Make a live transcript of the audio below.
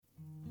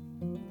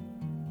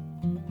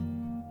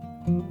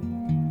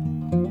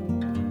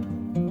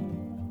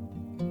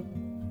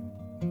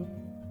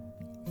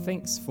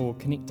Thanks for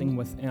connecting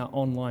with our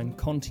online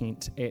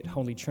content at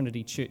Holy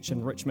Trinity Church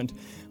in Richmond.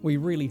 We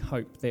really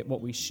hope that what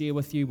we share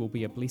with you will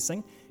be a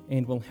blessing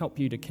and will help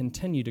you to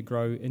continue to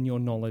grow in your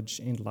knowledge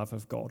and love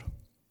of God.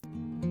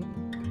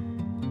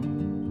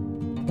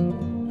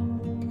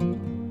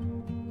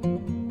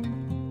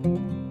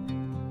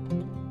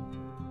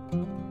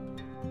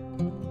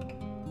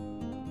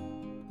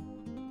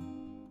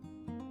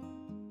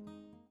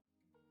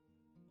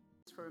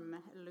 From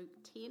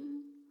Luke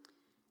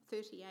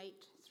 10:38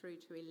 through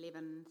to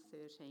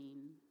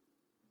 11:13.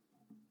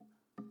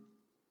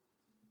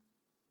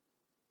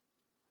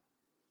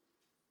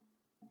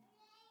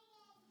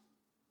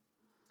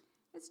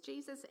 As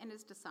Jesus and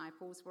his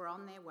disciples were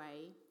on their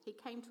way, he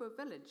came to a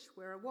village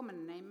where a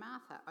woman named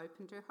Martha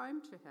opened her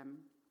home to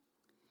him.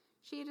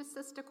 She had a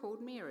sister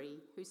called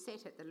Mary, who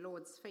sat at the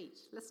Lord's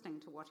feet,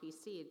 listening to what he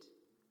said.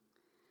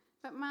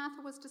 But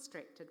Martha was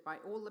distracted by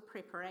all the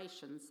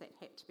preparations that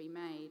had to be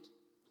made.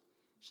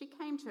 She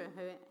came to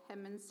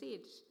him and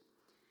said,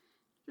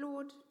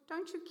 "Lord,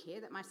 don't you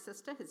care that my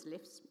sister has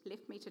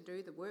left me to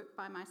do the work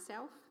by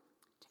myself?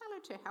 Tell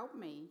her to help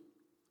me."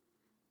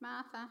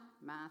 "Martha,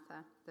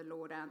 Martha," the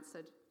Lord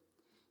answered,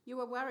 "you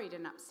are worried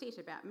and upset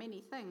about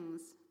many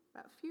things,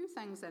 but few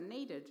things are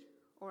needed,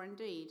 or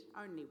indeed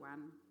only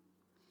one.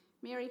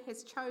 Mary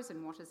has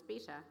chosen what is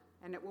better,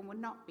 and it will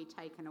not be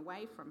taken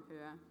away from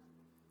her."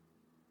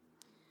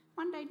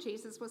 One day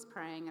Jesus was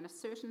praying in a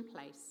certain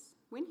place.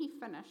 When he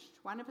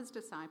finished, one of his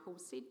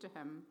disciples said to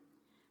him,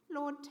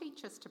 "Lord,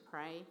 teach us to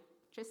pray,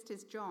 just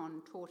as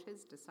John taught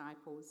his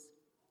disciples."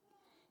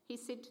 He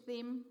said to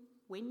them,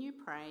 "When you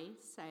pray,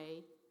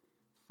 say,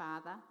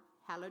 'Father,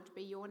 hallowed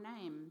be your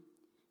name.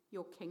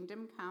 Your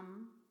kingdom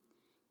come.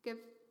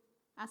 Give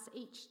us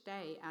each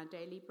day our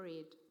daily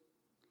bread.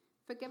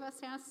 Forgive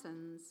us our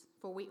sins,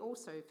 for we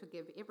also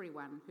forgive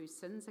everyone who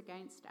sins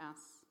against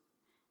us.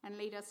 And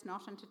lead us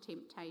not into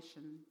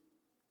temptation."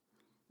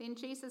 Then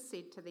Jesus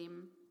said to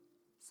them,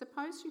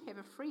 "Suppose you have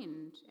a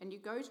friend, and you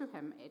go to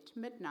him at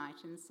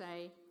midnight and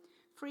say,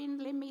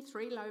 'Friend, lend me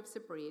 3 loaves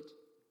of bread.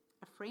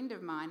 A friend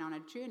of mine on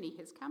a journey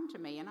has come to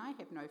me, and I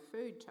have no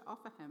food to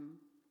offer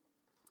him.'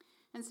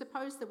 And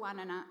suppose the one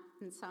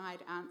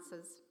inside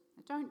answers,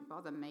 'Don't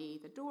bother me,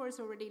 the door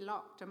is already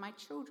locked, and my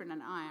children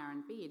and I are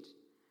in bed.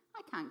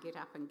 I can't get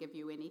up and give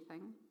you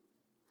anything.'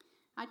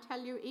 I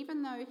tell you,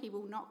 even though he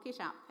will not get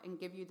up and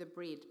give you the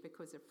bread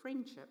because of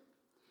friendship,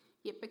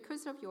 yet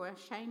because of your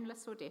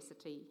shameless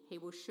audacity, he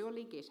will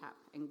surely get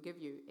up and give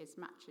you as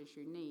much as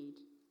you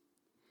need.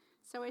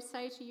 So I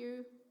say to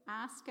you,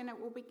 ask and it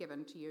will be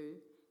given to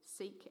you,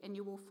 seek and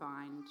you will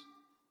find,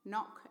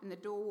 knock and the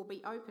door will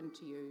be opened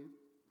to you.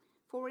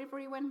 For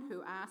everyone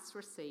who asks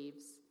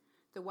receives,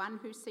 the one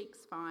who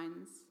seeks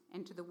finds,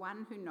 and to the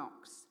one who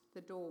knocks,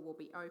 the door will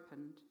be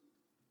opened.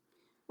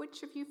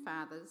 Which of you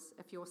fathers,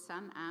 if your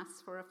son asks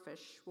for a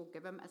fish, will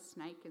give him a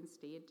snake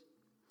instead?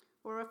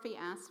 Or if he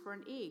asks for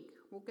an egg,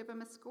 will give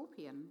him a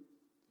scorpion?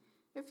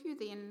 If you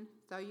then,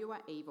 though you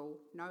are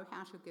evil, know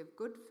how to give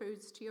good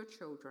foods to your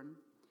children,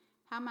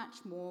 how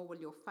much more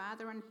will your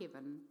Father in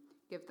heaven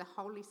give the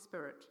Holy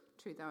Spirit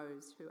to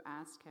those who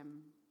ask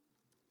him?"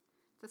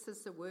 This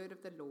is the word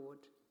of the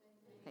Lord.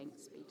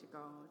 Thanks be to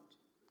God.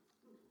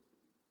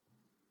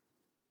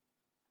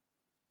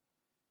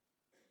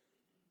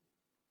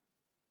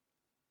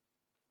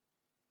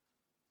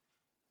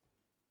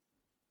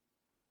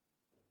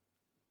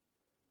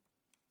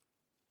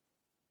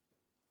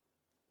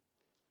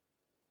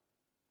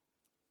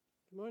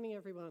 Good morning,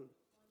 everyone.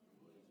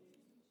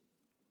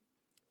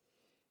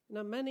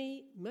 Now,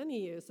 many,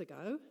 many years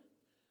ago,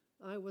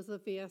 I was a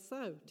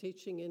VSO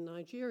teaching in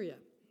Nigeria.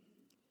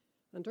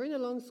 And during the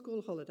long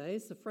school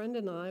holidays, a friend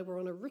and I were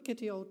on a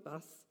rickety old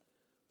bus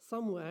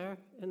somewhere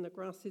in the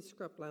grassy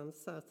scrublands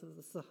south of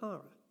the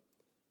Sahara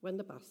when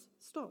the bus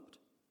stopped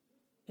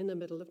in the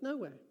middle of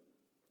nowhere.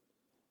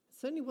 It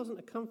certainly wasn't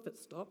a comfort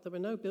stop. There were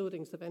no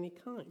buildings of any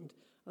kind,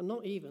 and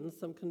not even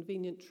some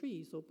convenient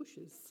trees or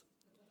bushes.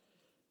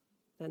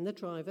 Then the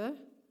driver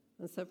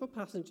and several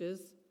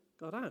passengers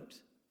got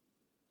out,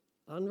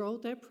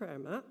 unrolled their prayer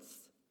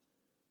mats,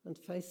 and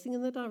facing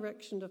in the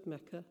direction of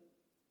Mecca,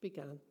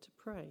 began to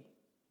pray.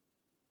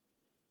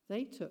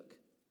 They took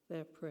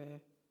their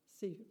prayer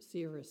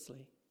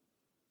seriously.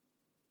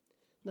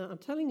 Now, I'm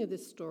telling you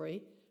this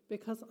story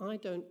because I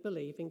don't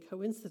believe in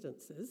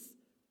coincidences,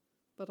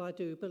 but I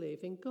do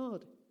believe in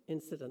God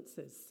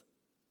incidences.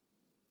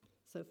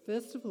 So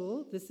first of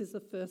all, this is the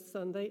first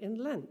Sunday in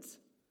Lent.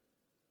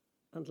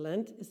 And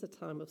Lent is a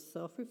time of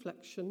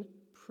self-reflection,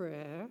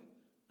 prayer,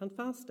 and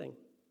fasting.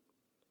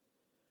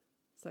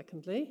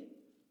 Secondly,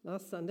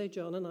 last Sunday,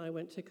 John and I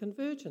went to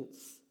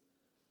Convergence,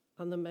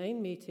 and the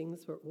main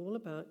meetings were all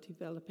about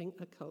developing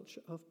a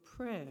culture of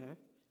prayer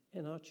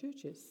in our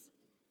churches.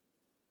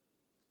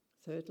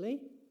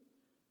 Thirdly,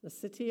 the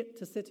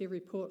city-to-city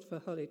report for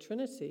Holy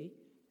Trinity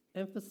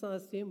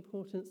emphasised the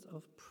importance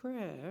of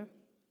prayer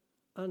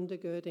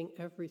undergirding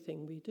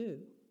everything we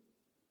do.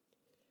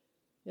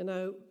 You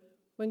know,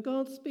 when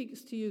God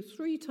speaks to you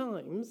 3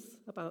 times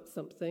about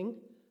something,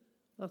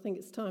 I think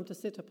it's time to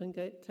sit up and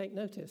take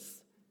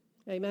notice.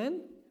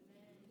 Amen?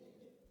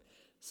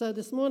 So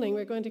this morning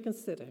we're going to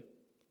consider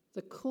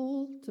the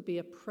call to be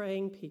a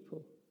praying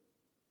people.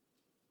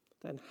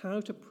 Then how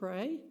to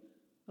pray,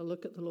 a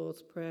look at the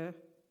Lord's Prayer.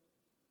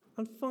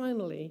 And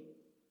finally,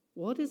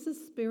 what is the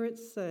Spirit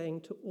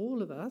saying to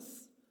all of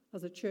us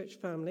as a church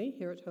family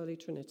here at Holy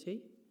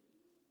Trinity,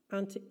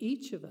 and to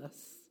each of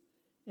us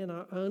in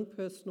our own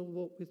personal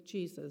walk with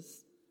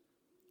Jesus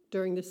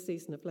during this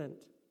season of Lent?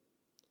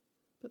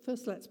 But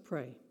first, let's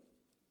pray.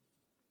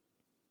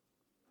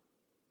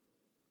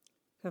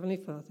 Heavenly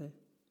Father,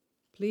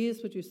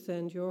 please would you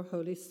send your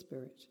Holy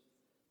Spirit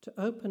to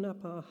open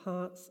up our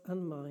hearts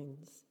and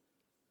minds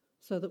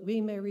so that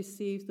we may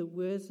receive the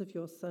words of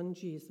your Son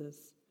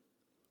Jesus,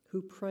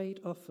 who prayed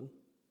often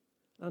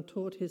and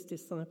taught his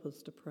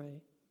disciples to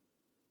pray.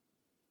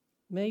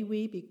 May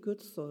we be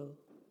good soil,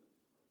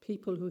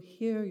 people who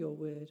hear your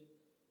word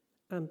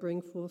and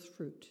bring forth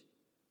fruit.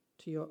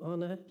 To your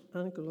honour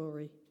and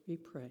glory we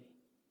pray.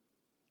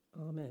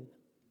 Amen.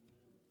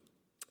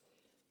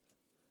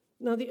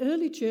 Now, the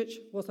early church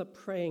was a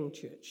praying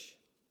church.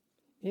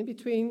 In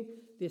between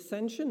the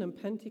Ascension and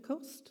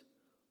Pentecost,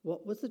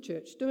 what was the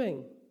church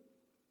doing?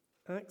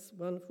 Acts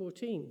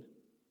 1:14.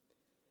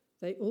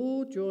 They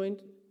all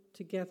joined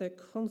together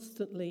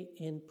constantly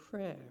in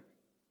prayer.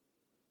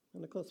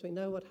 And of course, we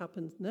know what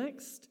happened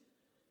next.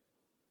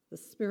 The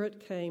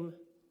Spirit came,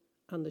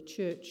 and the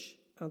church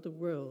and the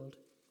world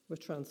were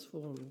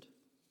transformed.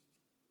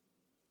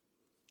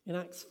 In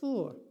Acts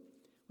 4,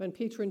 when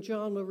Peter and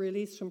John were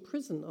released from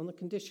prison on the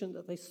condition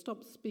that they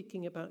stopped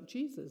speaking about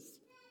Jesus,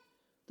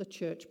 the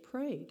church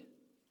prayed.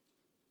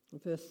 In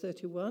verse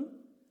 31,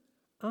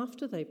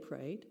 after they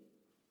prayed,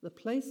 the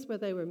place where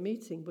they were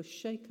meeting was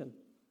shaken,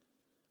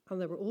 and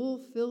they were all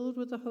filled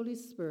with the Holy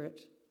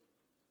Spirit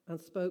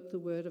and spoke the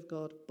word of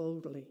God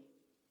boldly.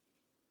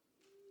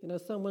 You know,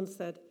 someone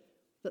said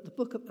that the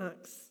book of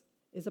Acts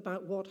is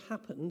about what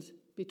happened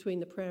between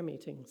the prayer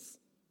meetings.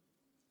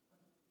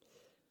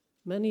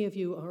 Many of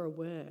you are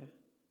aware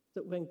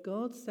that when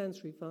God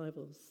sends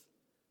revivals,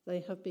 they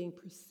have been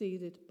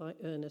preceded by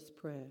earnest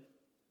prayer.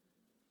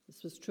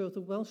 This was true of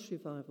the Welsh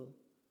revival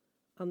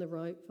and the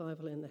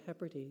revival in the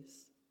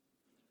Hebrides.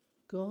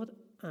 God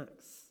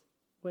acts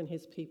when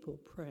his people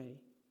pray.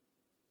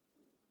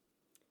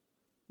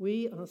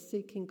 We are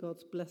seeking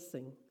God's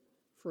blessing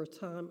for a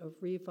time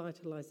of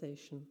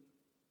revitalization.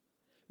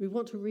 We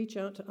want to reach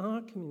out to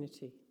our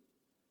community,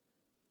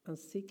 and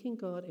seeking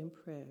God in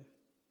prayer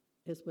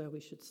is where we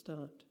should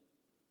start.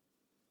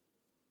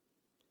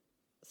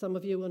 Some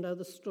of you will know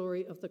the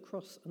story of the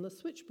cross and the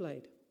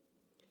switchblade.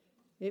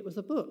 It was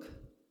a book,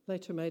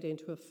 later made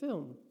into a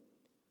film,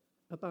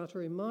 about a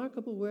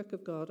remarkable work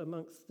of God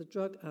amongst the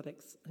drug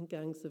addicts and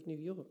gangs of New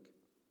York.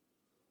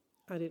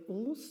 And it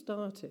all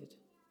started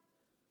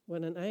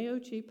when an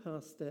AOG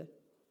pastor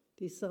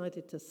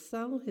decided to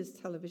sell his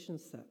television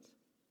set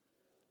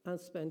and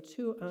spend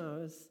 2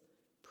 hours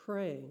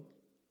praying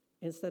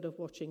instead of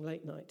watching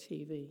late-night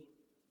TV.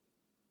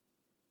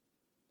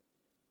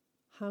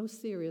 How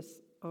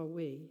serious are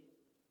we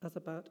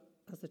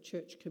as a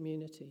church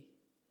community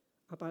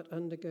about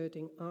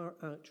undergirding our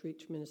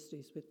outreach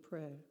ministries with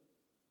prayer?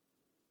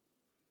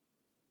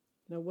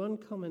 Now, one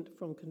comment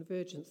from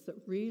Convergence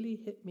that really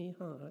hit me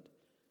hard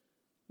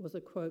was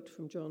a quote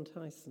from John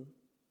Tyson.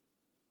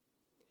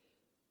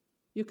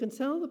 You can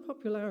tell the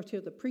popularity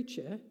of the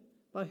preacher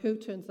by who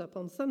turns up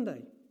on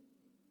Sunday.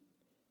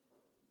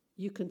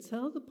 You can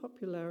tell the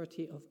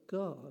popularity of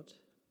God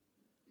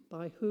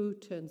by who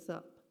turns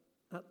up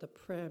at the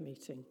prayer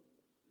meeting.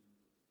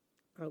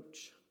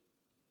 Ouch.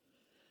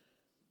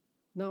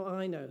 Now,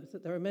 I know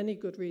that there are many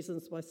good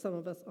reasons why some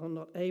of us are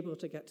not able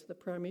to get to the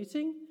prayer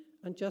meeting,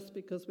 and just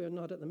because we are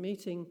not at the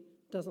meeting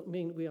doesn't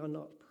mean we are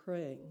not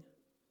praying.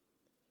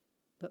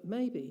 But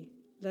maybe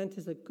Lent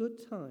is a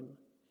good time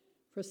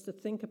for us to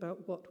think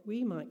about what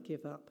we might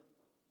give up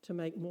to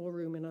make more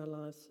room in our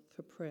lives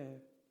for prayer.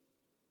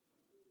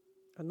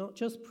 And not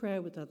just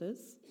prayer with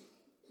others,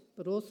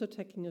 but also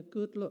taking a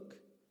good look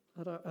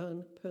at our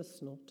own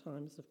personal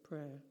times of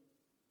prayer.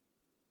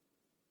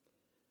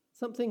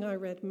 Something I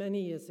read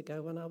many years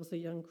ago when I was a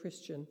young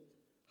Christian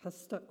has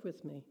stuck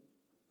with me.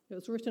 It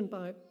was written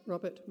by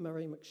Robert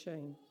Murray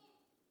McShane.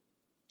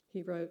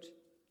 He wrote,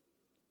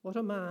 "What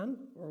a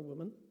man, or a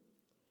woman,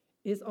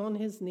 is on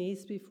his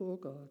knees before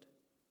God,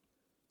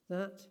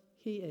 that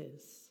he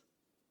is,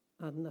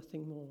 and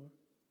nothing more."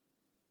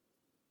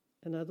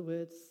 In other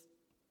words,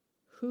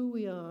 who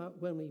we are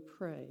when we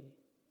pray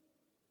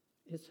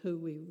is who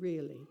we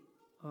really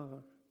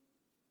are.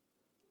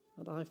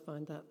 And I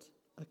find that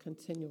a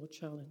continual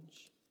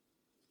challenge.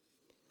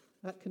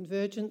 At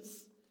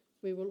Convergence,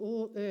 we will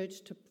all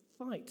urge to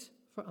fight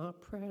for our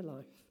prayer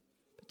life,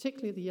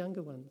 particularly the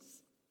younger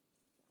ones.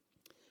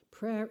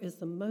 Prayer is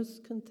the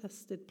most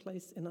contested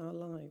place in our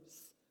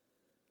lives.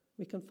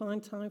 We can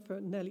find time for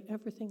nearly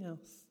everything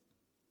else.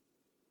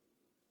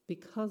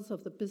 Because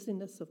of the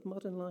busyness of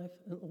modern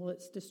life and all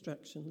its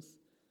distractions,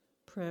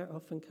 prayer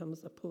often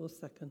comes a poor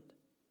second.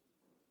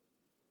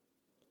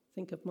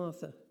 Think of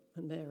Martha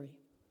and Mary.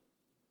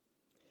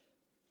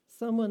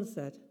 Someone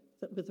said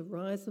that with the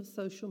rise of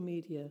social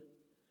media,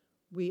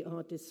 we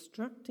are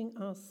distracting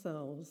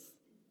ourselves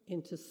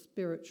into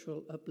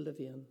spiritual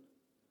oblivion.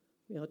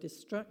 We are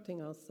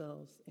distracting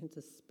ourselves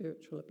into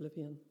spiritual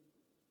oblivion.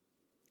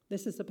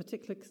 This is a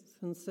particular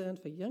concern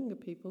for younger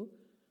people,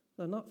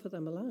 though not for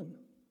them alone.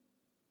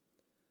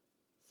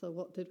 So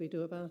what did we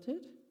do about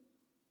it?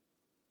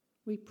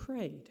 We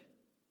prayed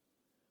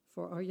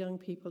for our young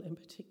people in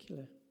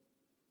particular.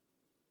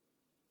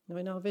 Now,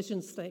 in our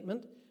vision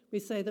statement, we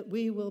say that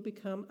we will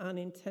become an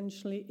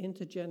intentionally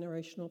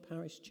intergenerational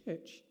parish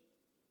church.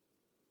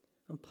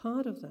 And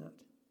part of that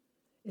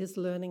is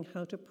learning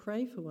how to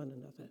pray for one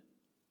another.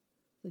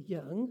 The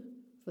young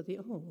for the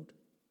old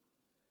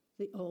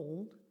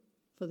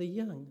for the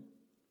young,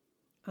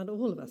 and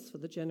all of us for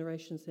the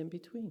generations in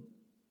between.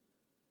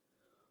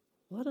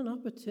 What an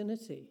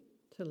opportunity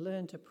to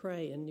learn to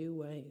pray in new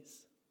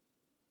ways.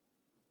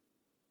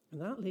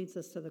 And that leads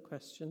us to the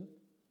question,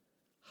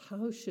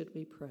 how should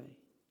we pray?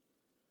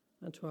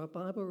 And to our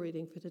Bible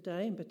reading for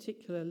today, in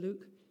particular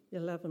Luke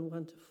 11,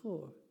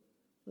 1-4,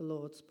 the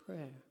Lord's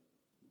Prayer.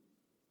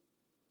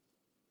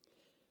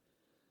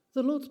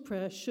 The Lord's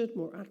Prayer should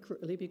more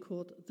accurately be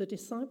called the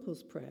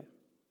Disciples' Prayer.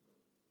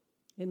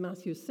 In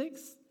Matthew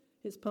 6,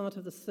 it's part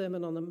of the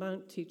Sermon on the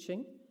Mount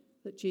teaching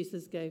that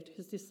Jesus gave to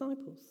his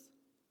disciples.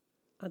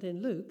 And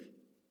in Luke,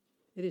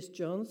 it is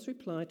John's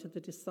reply to the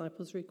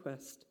disciples'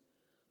 request,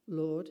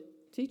 Lord,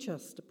 teach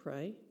us to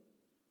pray,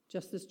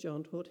 just as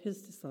John taught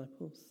his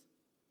disciples.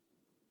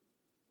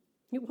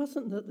 It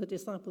wasn't that the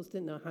disciples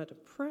didn't know how to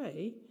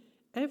pray.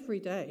 Every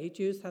day,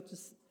 Jews had to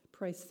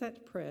pray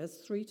set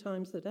prayers 3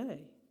 times a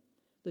day.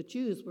 The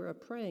Jews were a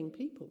praying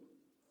people.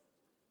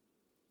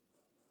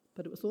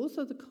 But it was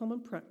also the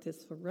common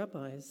practice for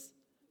rabbis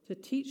to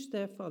teach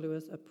their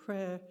followers a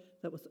prayer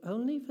that was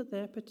only for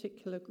their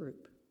particular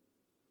group.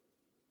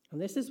 And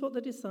this is what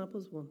the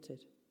disciples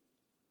wanted.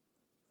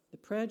 The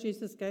prayer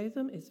Jesus gave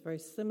them is very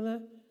similar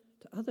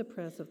to other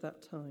prayers of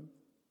that time,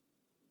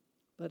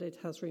 but it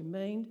has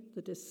remained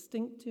the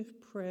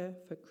distinctive prayer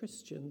for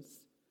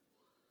Christians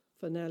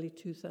for nearly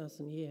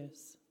 2,000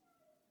 years.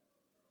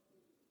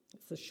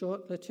 It's a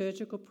short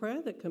liturgical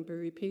prayer that can be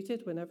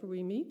repeated whenever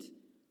we meet,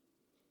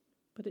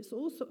 but it's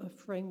also a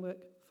framework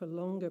for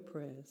longer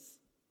prayers.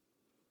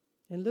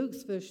 In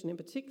Luke's version in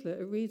particular,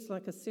 it reads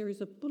like a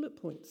series of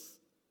bullet points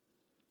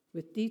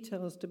with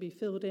details to be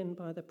filled in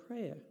by the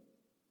prayer.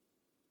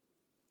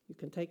 You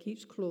can take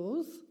each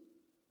clause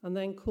and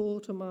then call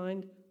to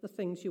mind the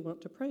things you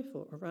want to pray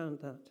for around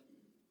that.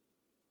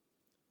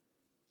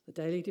 The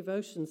daily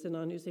devotions in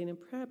our New Zealand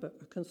prayer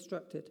book are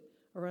constructed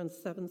around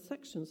 7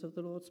 sections of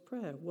the Lord's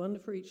Prayer, 1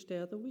 for each day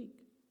of the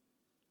week.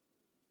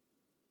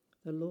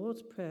 The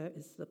Lord's Prayer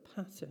is the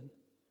pattern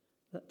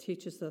that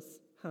teaches us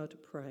how to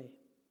pray.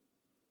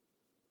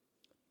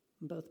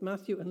 And both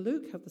Matthew and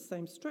Luke have the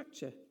same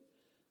structure.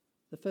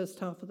 The first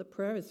half of the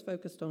prayer is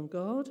focused on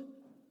God,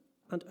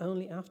 and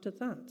only after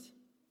that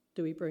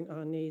do we bring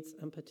our needs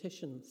and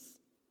petitions.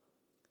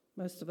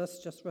 Most of us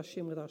just rush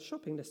in with our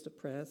shopping list of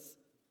prayers,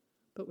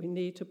 but we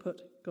need to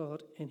put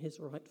God in his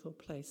rightful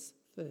place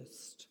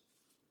first.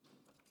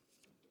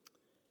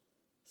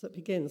 So it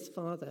begins,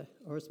 Father,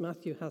 or as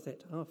Matthew has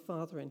it, our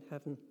Father in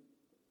heaven.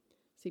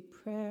 See,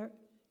 prayer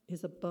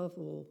is above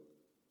all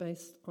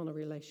based on a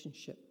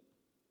relationship.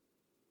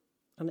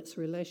 And it's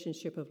a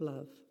relationship of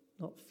love,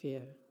 not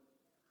fear.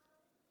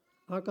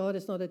 Our God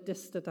is not a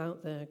distant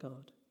out there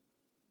God,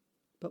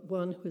 but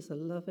one who is a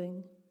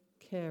loving,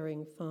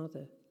 caring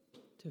Father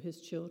to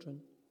his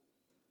children.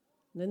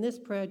 And in this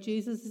prayer,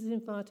 Jesus is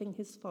inviting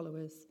his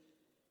followers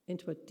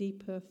into a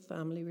deeper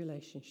family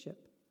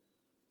relationship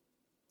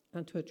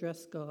and to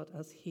address God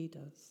as he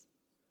does.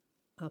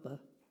 Abba,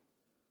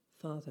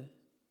 Father.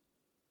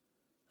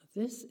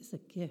 This is a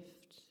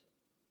gift.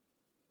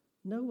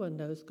 No one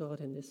knows God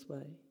in this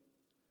way,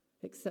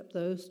 except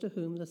those to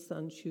whom the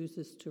Son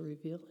chooses to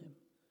reveal him.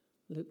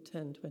 Luke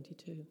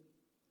 10:22.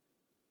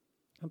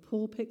 And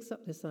Paul picks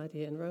up this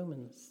idea in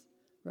Romans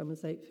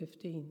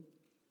 8:15.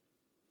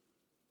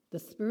 The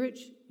Spirit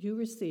you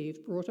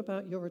received brought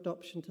about your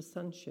adoption to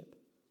sonship,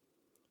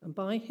 and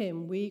by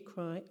him we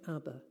cry,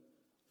 Abba,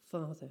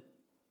 Father.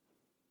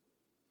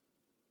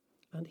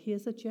 And he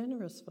is a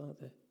generous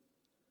Father,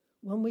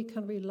 one we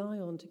can rely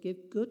on to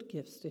give good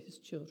gifts to his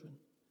children.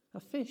 A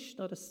fish,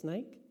 not a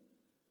snake,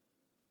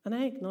 an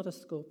egg, not a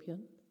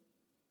scorpion,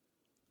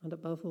 and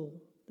above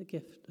all, the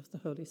gift of the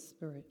Holy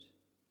Spirit.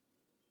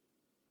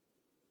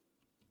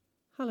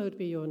 Hallowed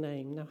be your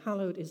name. Now,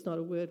 hallowed is not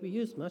a word we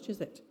use much,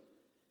 is it?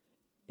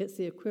 It's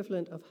the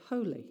equivalent of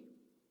holy,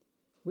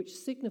 which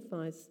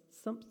signifies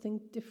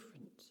something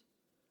different,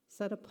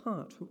 set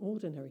apart from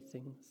ordinary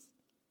things.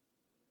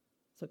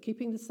 So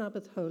keeping the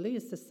Sabbath holy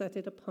is to set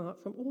it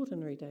apart from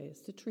ordinary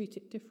days, to treat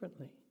it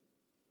differently.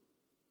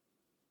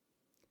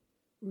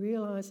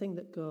 Realizing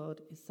that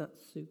God is that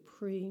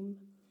supreme,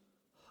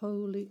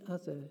 holy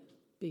other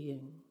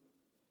being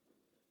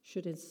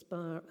should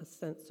inspire a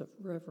sense of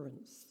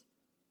reverence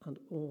and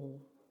awe.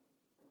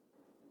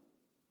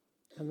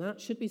 And that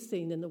should be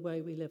seen in the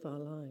way we live our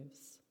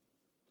lives.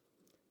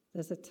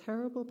 There's a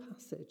terrible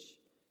passage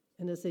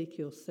in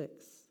Ezekiel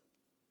 6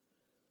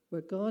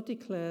 where God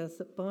declares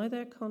that by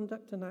their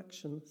conduct and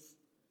actions,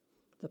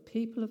 the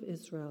people of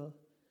Israel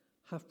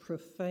have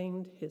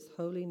profaned his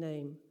holy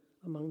name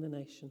among the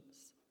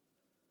nations.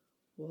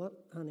 What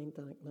an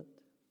indictment.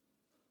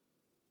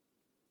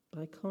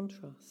 By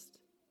contrast,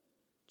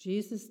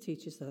 Jesus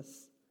teaches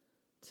us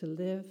to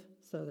live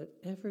so that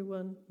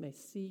everyone may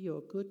see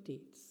your good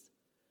deeds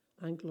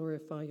and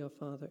glorify your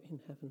Father in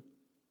heaven.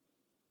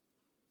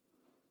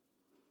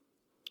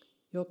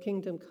 Your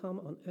kingdom come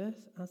on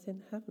earth as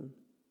in heaven.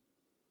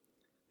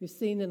 We've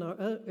seen in our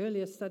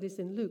earlier studies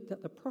in Luke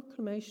that the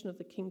proclamation of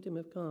the kingdom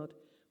of God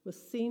was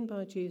seen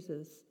by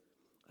Jesus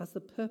as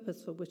the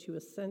purpose for which he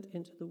was sent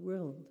into the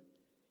world.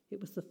 It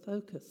was the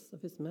focus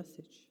of his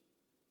message.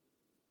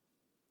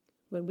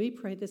 When we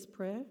pray this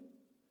prayer,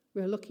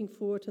 we're looking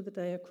forward to the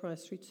day of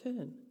Christ's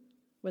return,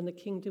 when the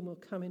kingdom will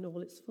come in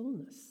all its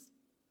fullness.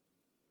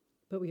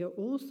 But we are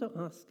also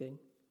asking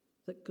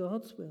that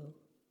God's will,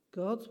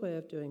 God's way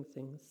of doing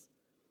things,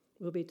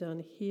 will be done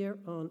here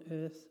on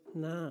earth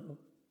now.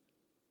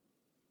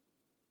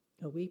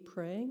 Are we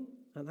praying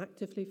and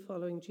actively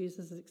following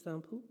Jesus'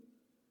 example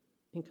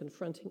in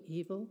confronting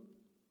evil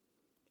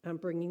and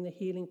bringing the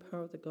healing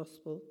power of the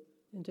gospel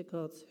into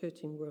God's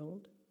hurting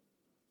world?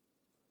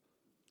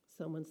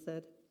 Someone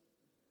said,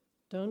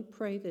 "Don't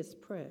pray this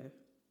prayer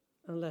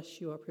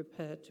unless you are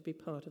prepared to be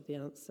part of the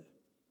answer."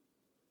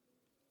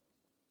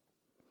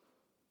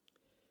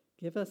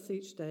 Give us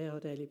each day our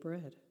daily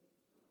bread.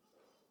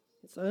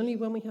 It's only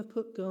when we have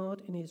put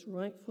God in his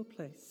rightful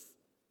place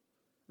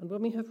and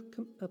when we have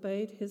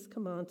obeyed his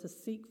command to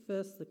seek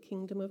first the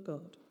kingdom of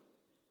God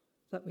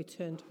that we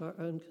turn to our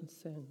own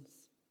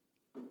concerns.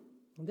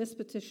 And this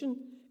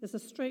petition is a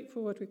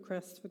straightforward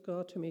request for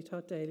God to meet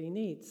our daily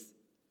needs.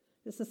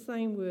 It's the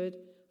same word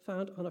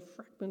found on a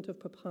fragment of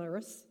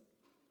papyrus,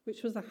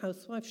 which was a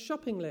housewife's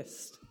shopping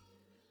list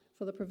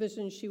for the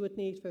provisions she would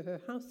need for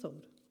her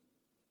household.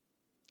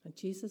 And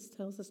Jesus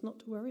tells us not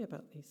to worry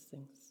about these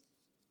things.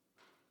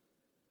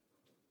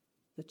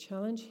 The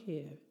challenge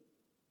here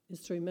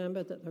is to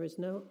remember that there is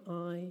no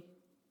I,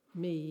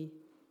 me,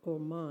 or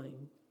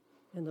mine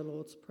in the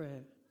Lord's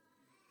Prayer.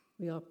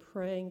 We are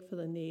praying for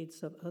the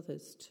needs of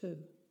others too.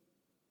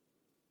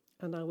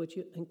 And I would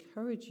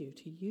encourage you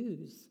to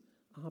use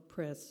our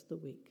prayers for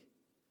the week,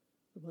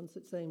 the ones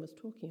that Zane was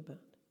talking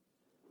about,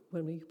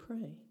 when we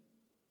pray.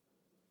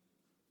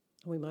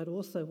 And we might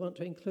also want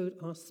to include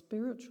our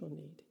spiritual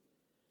need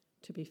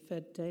to be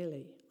fed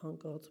daily on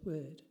God's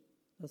word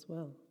as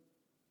well.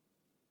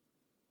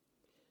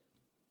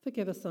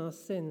 Forgive us our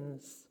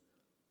sins.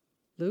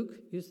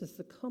 Luke uses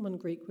the common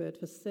Greek word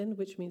for sin,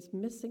 which means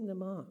missing the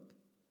mark,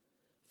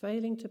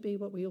 failing to be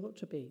what we ought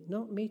to be,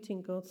 not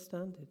meeting God's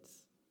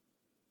standards.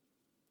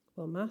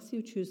 While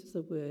Matthew chooses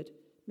a word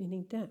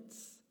meaning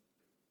debts,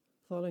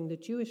 following the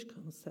Jewish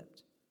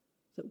concept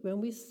that when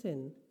we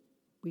sin,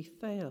 we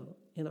fail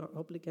in our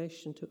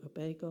obligation to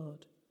obey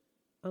God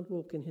and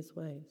walk in his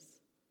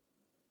ways.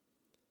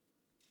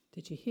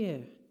 Did you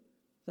hear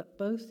that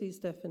both these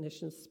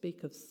definitions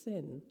speak of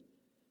sin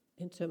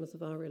in terms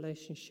of our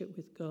relationship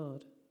with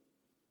God?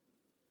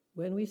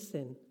 When we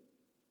sin,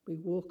 we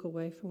walk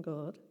away from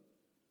God,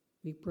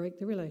 we break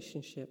the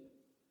relationship,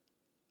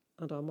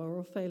 and our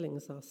moral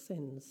failings, our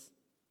sins,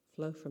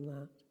 flow from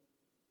that.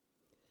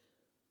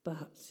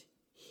 But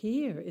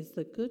here is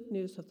the good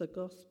news of the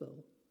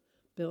gospel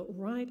built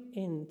right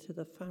into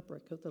the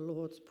fabric of the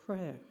Lord's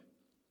Prayer.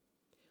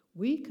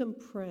 We can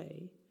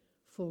pray,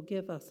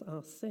 "Forgive us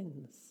our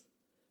sins,"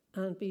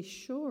 and be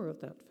sure of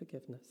that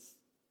forgiveness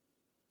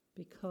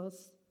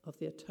because of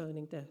the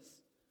atoning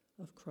death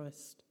of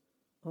Christ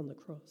on the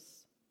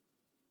cross.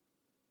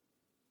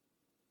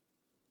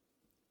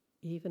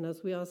 Even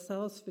as we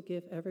ourselves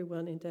forgive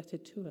everyone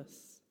indebted to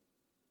us.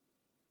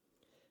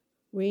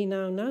 We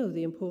now know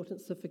the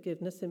importance of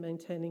forgiveness in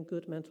maintaining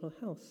good mental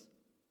health.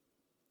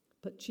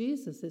 But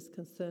Jesus is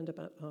concerned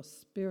about our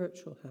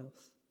spiritual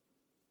health.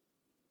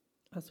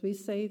 As we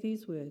say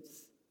these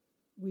words,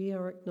 we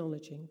are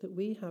acknowledging that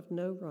we have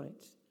no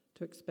right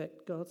to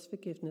expect God's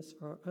forgiveness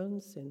for our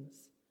own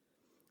sins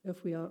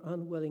if we are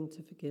unwilling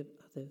to forgive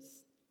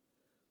others.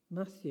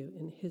 Matthew,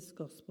 in his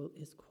gospel,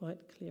 is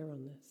quite clear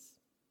on this.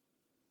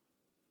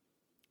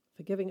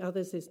 Forgiving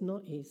others is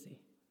not easy,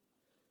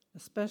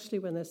 especially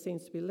when there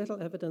seems to be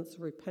little evidence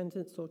of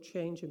repentance or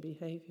change in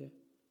behavior.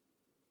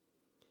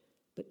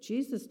 But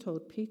Jesus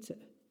told Peter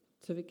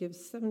to forgive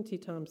 70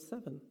 times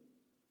 7.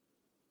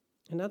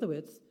 In other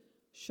words,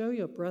 show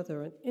your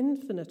brother an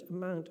infinite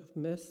amount of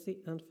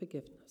mercy and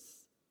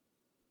forgiveness.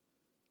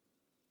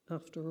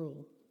 After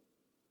all,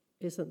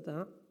 isn't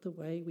that the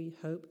way we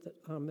hope that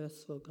our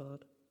merciful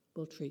God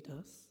will treat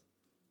us?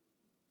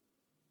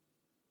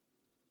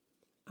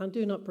 And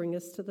do not bring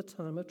us to the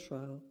time of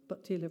trial,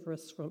 but deliver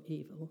us from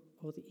evil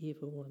or the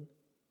evil one.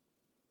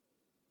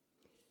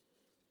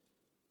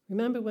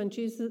 Remember when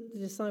the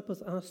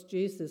disciples asked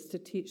Jesus to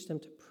teach them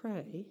to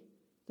pray,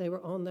 they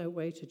were on their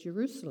way to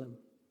Jerusalem.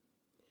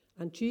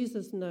 And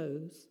Jesus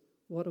knows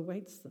what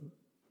awaits them.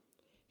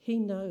 He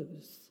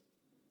knows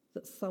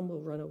that some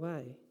will run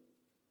away,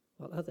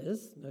 while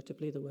others,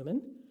 notably the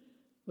women,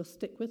 will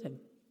stick with him.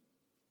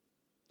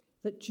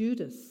 That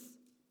Judas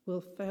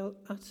will fail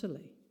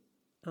utterly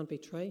and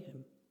betray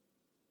him.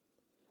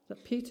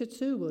 That Peter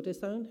too will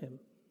disown him,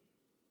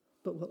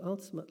 but will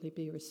ultimately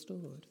be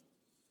restored.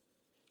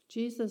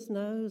 Jesus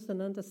knows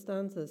and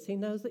understands us. He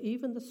knows that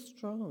even the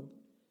strong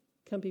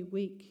can be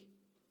weak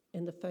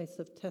in the face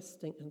of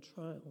testing and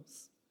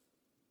trials.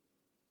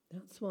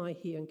 That's why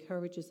he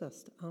encourages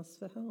us to ask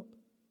for help.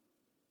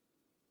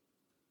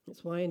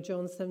 It's why in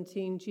John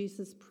 17,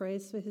 Jesus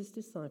prays for his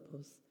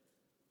disciples.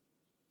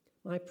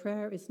 My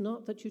prayer is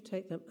not that you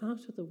take them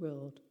out of the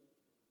world,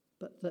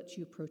 but that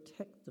you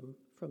protect them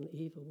from the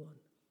evil one.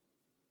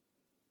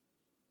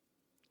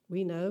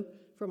 We know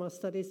from our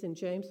studies in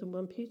James and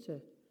 1 Peter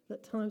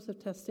that times of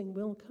testing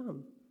will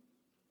come.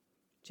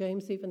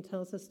 James even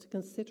tells us to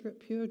consider it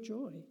pure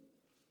joy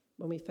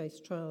when we face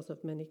trials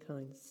of many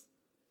kinds,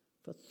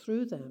 for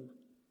through them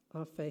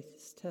our faith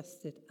is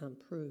tested and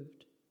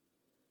proved.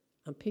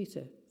 And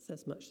Peter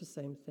says much the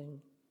same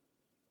thing.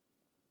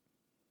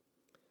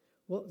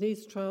 What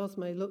these trials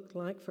may look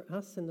like for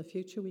us in the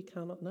future, we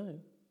cannot know.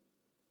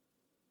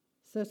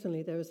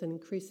 Certainly there is an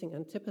increasing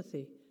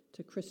antipathy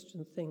to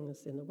Christian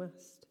things in the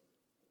West.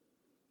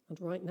 And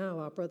right now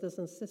our brothers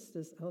and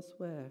sisters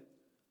elsewhere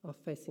are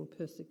facing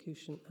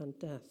persecution and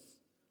death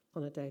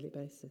on a daily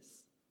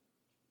basis.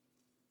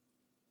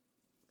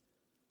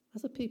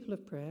 As a people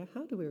of prayer,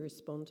 how do we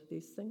respond to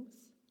these things?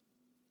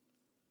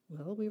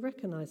 Well, we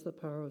recognize the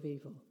power of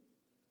evil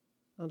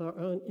and our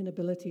own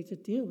inability to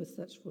deal with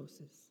such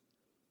forces.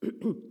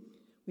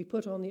 We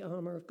put on the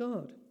armour of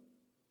God,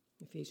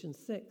 Ephesians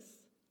 6,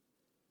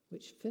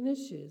 which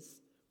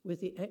finishes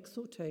with the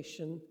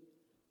exhortation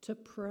to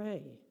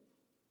pray.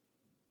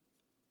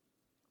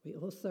 We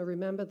also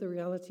remember the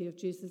reality of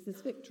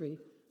Jesus' victory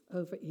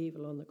over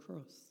evil on the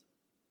cross.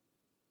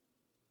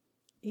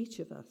 Each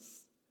of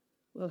us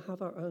will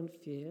have our own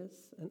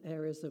fears and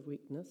areas of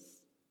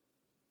weakness,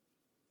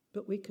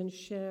 but we can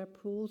share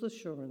Paul's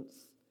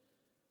assurance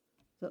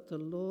that the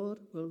Lord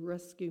will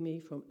rescue me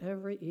from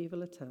every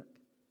evil attack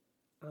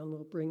and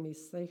will bring me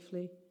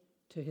safely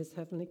to his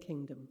heavenly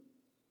kingdom.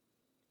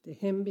 To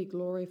him be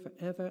glory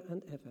forever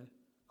and ever.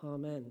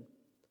 Amen.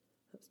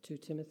 That's 2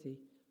 Timothy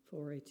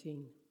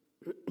 4:18.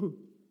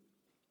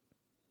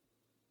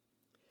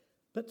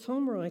 But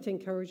Tom Wright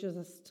encourages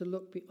us to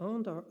look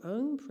beyond our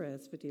own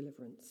prayers for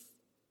deliverance.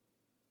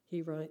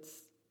 He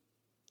writes,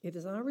 "It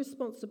is our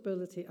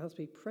responsibility as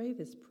we pray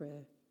this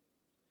prayer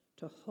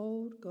to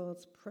hold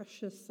God's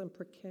precious and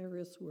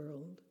precarious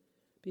world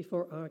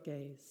before our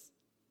gaze.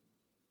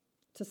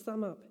 To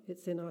sum up,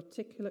 it's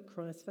inarticulate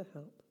cries for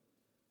help,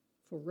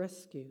 for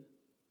rescue,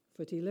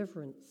 for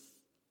deliverance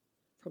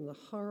from the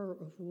horror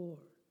of war,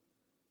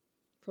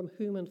 from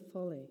human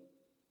folly,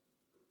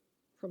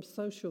 from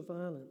social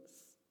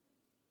violence,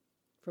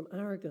 from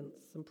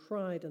arrogance and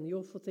pride and the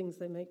awful things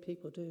they make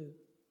people do.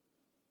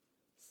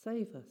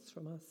 Save us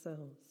from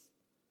ourselves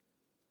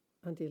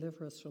and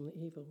deliver us from the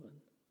evil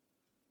one."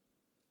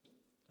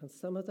 And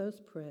some of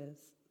those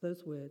prayers,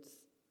 those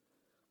words,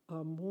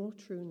 are more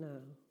true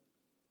now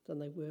than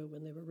they were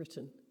when they were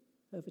written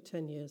over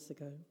 10 years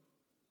ago.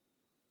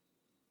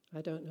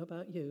 I don't know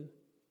about you,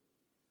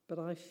 but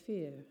I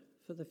fear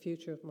for the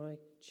future of my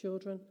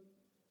children,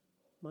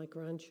 my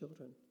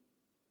grandchildren,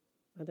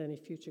 and any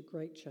future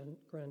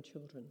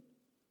great-grandchildren.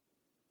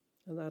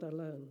 And that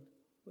alone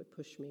would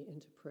push me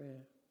into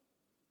prayer.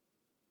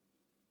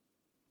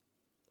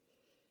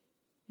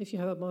 If you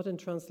have a modern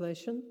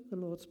translation, the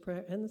Lord's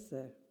Prayer ends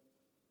there.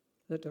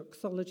 The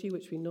doxology,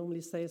 which we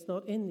normally say is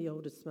not in the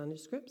oldest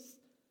manuscripts,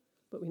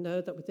 but we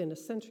know that within a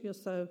century or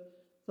so,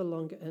 the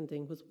longer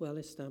ending was well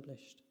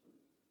established.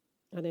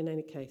 And in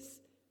any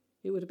case,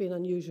 it would have been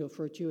unusual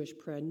for a Jewish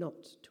prayer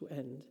not to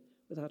end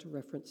without a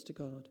reference to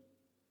God.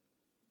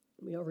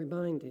 We are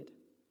reminded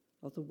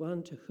of the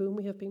one to whom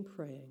we have been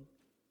praying.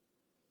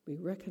 We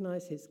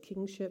recognize his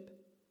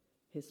kingship,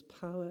 his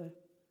power,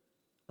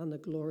 and the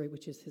glory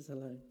which is his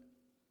alone.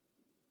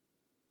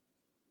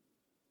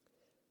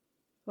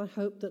 I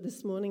hope that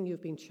this morning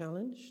you've been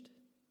challenged,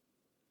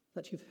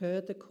 that you've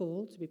heard the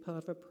call to be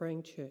part of a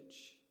praying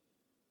church,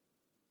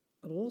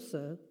 and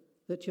also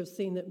that you've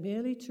seen that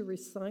merely to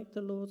recite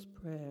the Lord's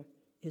Prayer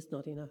is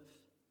not enough.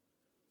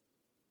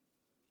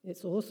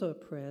 It's also a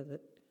prayer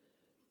that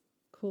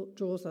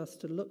draws us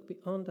to look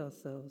beyond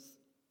ourselves.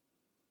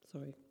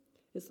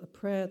 It's a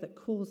prayer that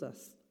calls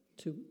us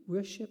to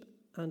worship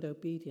and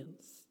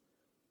obedience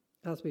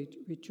as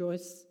we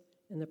rejoice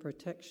in the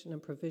protection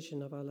and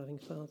provision of our loving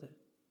Father.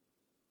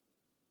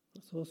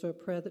 It's also a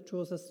prayer that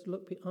draws us to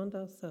look beyond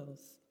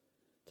ourselves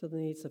to the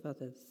needs of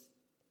others.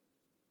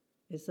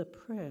 It's a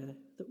prayer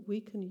that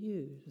we can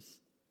use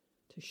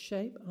to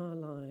shape our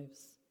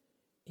lives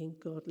in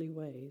godly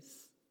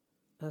ways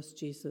as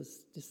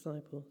Jesus'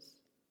 disciples.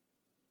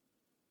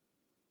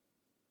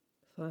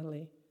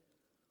 Finally,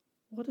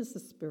 what is the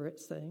Spirit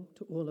saying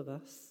to all of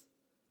us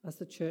as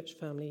the church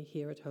family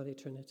here at Holy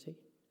Trinity,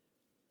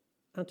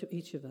 and to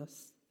each of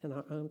us in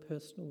our own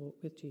personal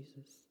walk with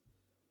Jesus?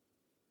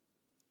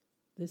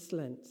 this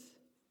Lent,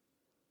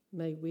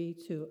 may we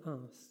too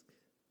ask,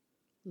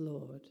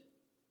 Lord,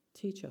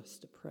 teach us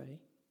to pray.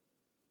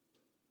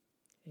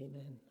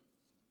 Amen.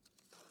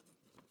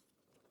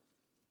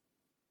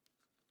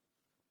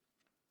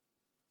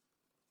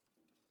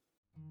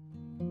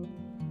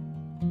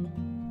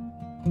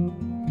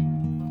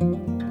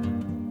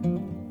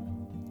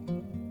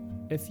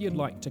 If you'd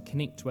like to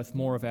connect with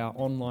more of our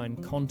online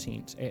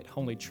content at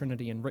Holy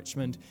Trinity in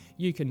Richmond,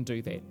 you can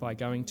do that by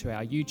going to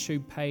our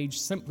YouTube page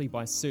simply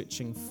by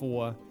searching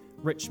for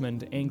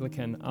Richmond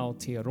Anglican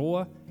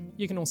Aotearoa.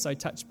 You can also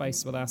touch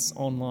base with us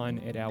online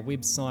at our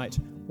website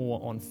or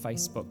on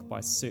Facebook by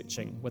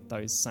searching with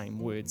those same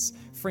words.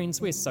 Friends,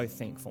 we're so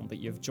thankful that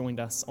you've joined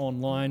us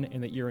online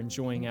and that you're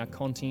enjoying our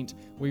content.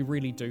 We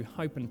really do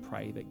hope and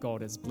pray that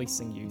God is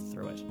blessing you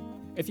through it.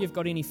 If you've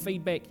got any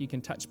feedback, you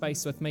can touch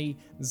base with me,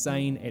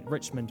 Zane at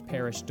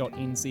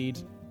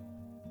richmondparish.nz.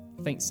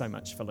 Thanks so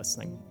much for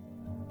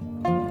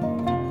listening.